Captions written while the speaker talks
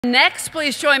Next,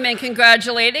 please join me in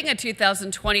congratulating a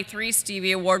 2023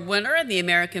 Stevie Award winner in the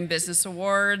American Business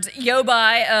Awards,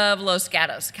 Yobi of Los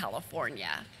Gatos,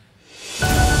 California.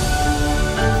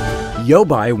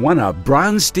 Yobi won a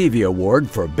Bronze Stevie Award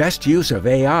for Best Use of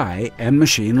AI and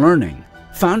Machine Learning.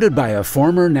 Founded by a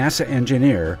former NASA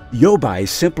engineer, Yobi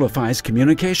simplifies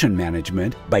communication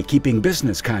management by keeping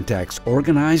business contacts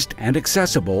organized and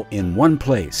accessible in one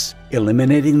place,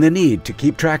 eliminating the need to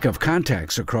keep track of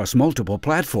contacts across multiple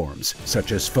platforms,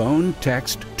 such as phone,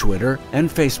 text, Twitter, and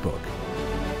Facebook.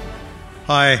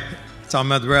 Hi, it's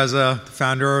Ahmed Reza, the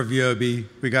founder of Yobi.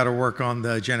 We got to work on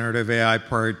the generative AI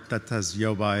part that has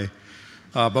Yobi.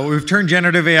 But we've turned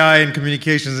generative AI and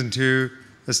communications into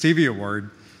a Stevie Award.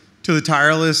 To the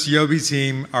tireless Yobi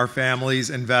team, our families,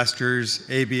 investors,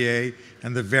 ABA,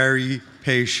 and the very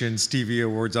patient Stevie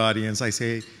Awards audience, I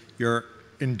say your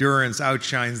endurance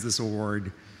outshines this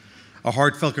award. A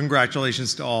heartfelt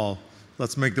congratulations to all.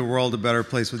 Let's make the world a better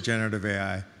place with generative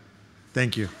AI.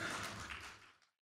 Thank you.